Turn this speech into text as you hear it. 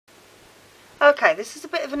Okay, this is a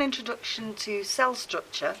bit of an introduction to cell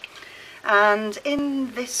structure, and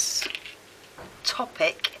in this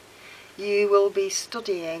topic you will be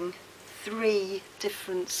studying 3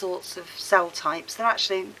 different sorts of cell types. They're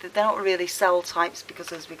not really cell types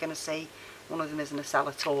because, as we're going to see, one of them isn't a cell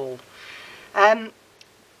at all.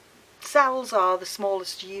 Cells are the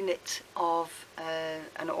smallest unit of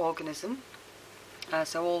an organism.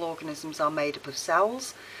 So all organisms are made up of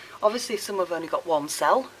cells. Obviously some have only got one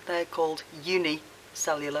cell. They're called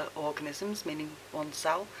unicellular organisms, meaning one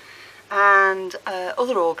cell. And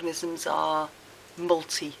other organisms are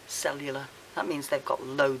multicellular. That means they've got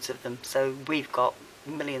loads of them. So we've got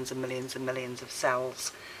millions and millions and millions of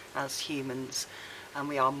cells as humans, and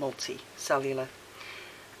we are multicellular.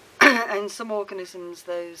 And some organisms,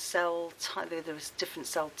 there are different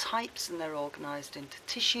cell types, and they're organised into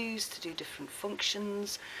tissues to do different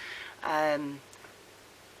functions.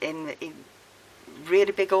 In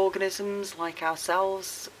really big organisms like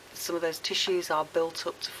ourselves, some of those tissues are built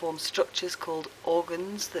up to form structures called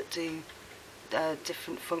organs that do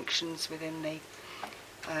different functions within the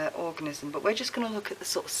organism. But we're just going to look at the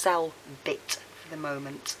sort of cell bit for the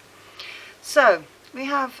moment. So we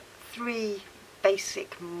have 3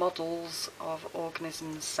 basic models of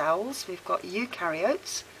organism cells. We've got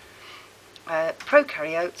eukaryotes,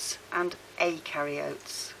 prokaryotes and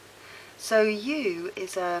akaryotes. So eu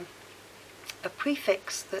is a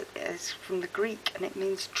prefix that is from the Greek, and it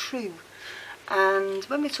means true. And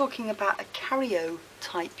when we're talking about a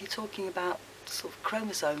karyotype, you're talking about sort of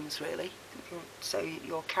chromosomes, really. So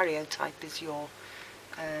your karyotype is your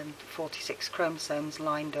 46 chromosomes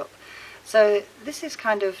lined up. So this is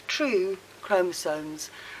kind of true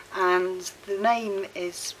chromosomes, and the name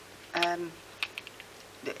is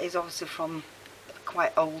obviously from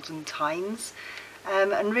quite olden times.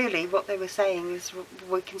 And really what they were saying is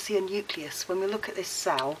we can see a nucleus. When we look at this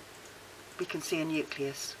cell, we can see a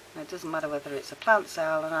nucleus. Now, it doesn't matter whether it's a plant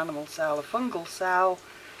cell, an animal cell, a fungal cell.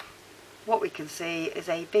 What we can see is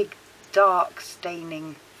a big dark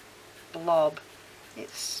staining blob.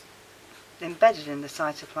 It's embedded in the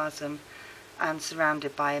cytoplasm and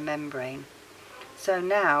surrounded by a membrane. So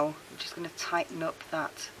now I'm just going to tighten up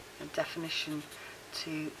that definition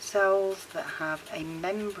to cells that have a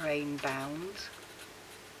membrane bound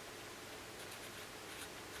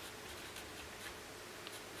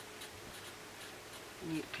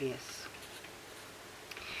nucleus.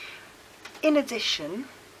 In addition,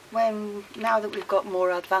 now that we've got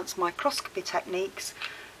more advanced microscopy techniques,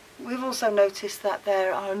 we've also noticed that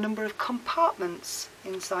there are a number of compartments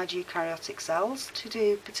inside eukaryotic cells to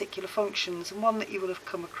do particular functions, and one that you will have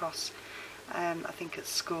come across I think at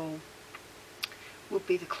school would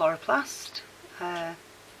be the chloroplast,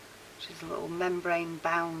 which is a little membrane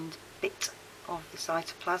bound bit of the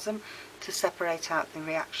cytoplasm to separate out the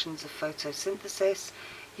reactions of photosynthesis.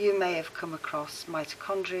 You may have come across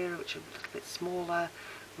mitochondria, which are a little bit smaller,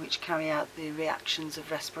 which carry out the reactions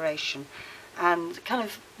of respiration. And kind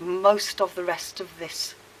of most of the rest of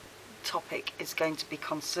this topic is going to be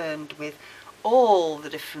concerned with all the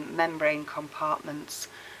different membrane compartments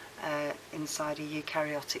inside a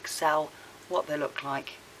eukaryotic cell, what they look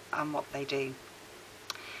like and what they do.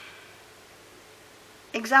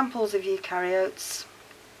 Examples of eukaryotes: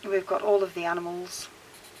 we've got all of the animals.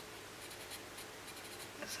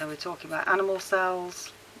 So we're talking about animal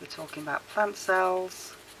cells, we're talking about plant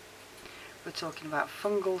cells, we're talking about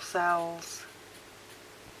fungal cells,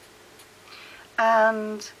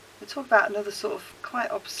 and we're talking about another sort of quite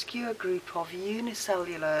obscure group of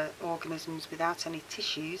unicellular organisms without any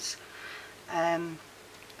tissues.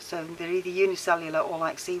 So they're either unicellular or,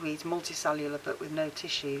 like seaweeds, multicellular but with no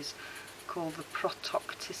tissues, called the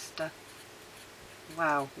Prokaryotes.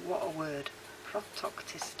 Wow, what a word.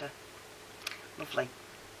 Prokaryotes. Lovely.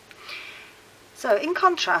 So in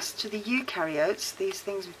contrast to the eukaryotes, these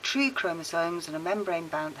things with true chromosomes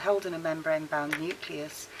and held in a membrane-bound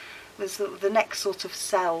nucleus, was the next sort of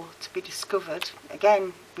cell to be discovered,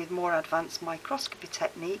 again with more advanced microscopy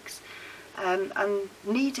techniques, and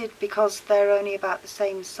needed because they're only about the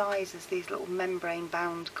same size as these little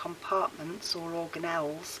membrane-bound compartments or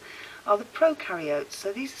organelles, are the prokaryotes.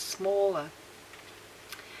 So these are smaller,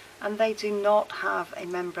 and they do not have a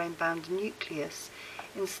membrane-bound nucleus.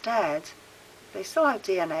 Instead, they still have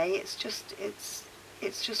DNA. It's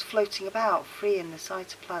just floating about free in the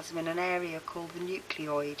cytoplasm in an area called the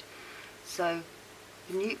nucleoid. So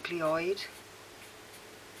the nucleoid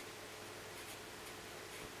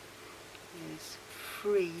is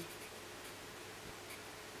free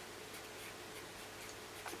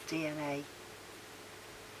DNA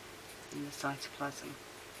in the cytoplasm.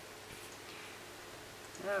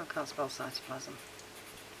 No, I can't spell cytoplasm.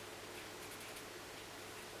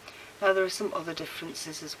 Now there are some other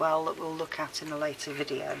differences as well that we'll look at in a later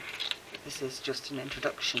video. This is just an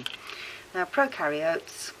introduction. Now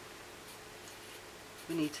prokaryotes,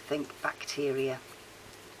 we need to think bacteria.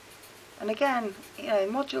 And again, you know, in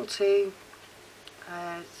Module 2,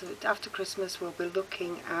 so after Christmas we'll be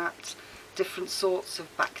looking at different sorts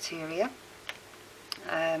of bacteria.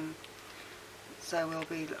 So we'll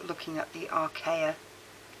be looking at the Archaea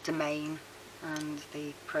domain and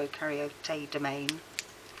the Prokaryote domain.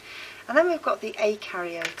 And then we've got the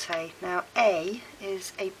Akaryote. Now A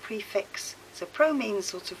is a prefix, so pro means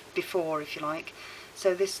sort of before, if you like.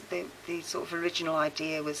 So the sort of original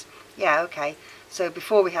idea was, yeah, okay, so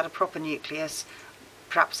before we had a proper nucleus,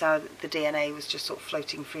 perhaps the DNA was just sort of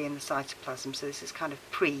floating free in the cytoplasm, so this is kind of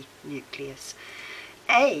pre-nucleus.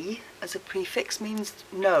 A as a prefix means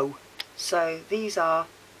no, so these are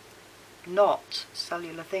not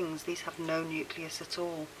cellular things, these have no nucleus at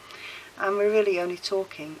all. And we're really only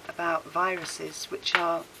talking about viruses, which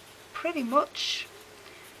are pretty much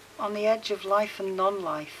on the edge of life and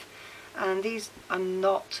non-life, and these are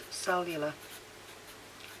not cellular.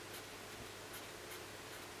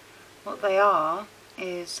 What they are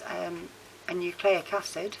is a nucleic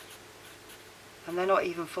acid, and they're not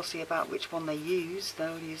even fussy about which one they use.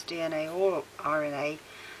 They'll use DNA or RNA,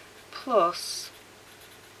 plus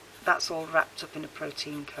that's all wrapped up in a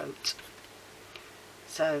protein coat.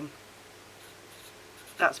 So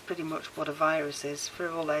that's pretty much what a virus is. For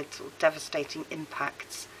all their sort of devastating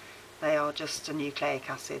impacts, they are just a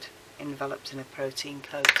nucleic acid enveloped in a protein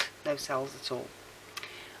coat, no cells at all.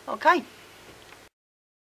 Okay.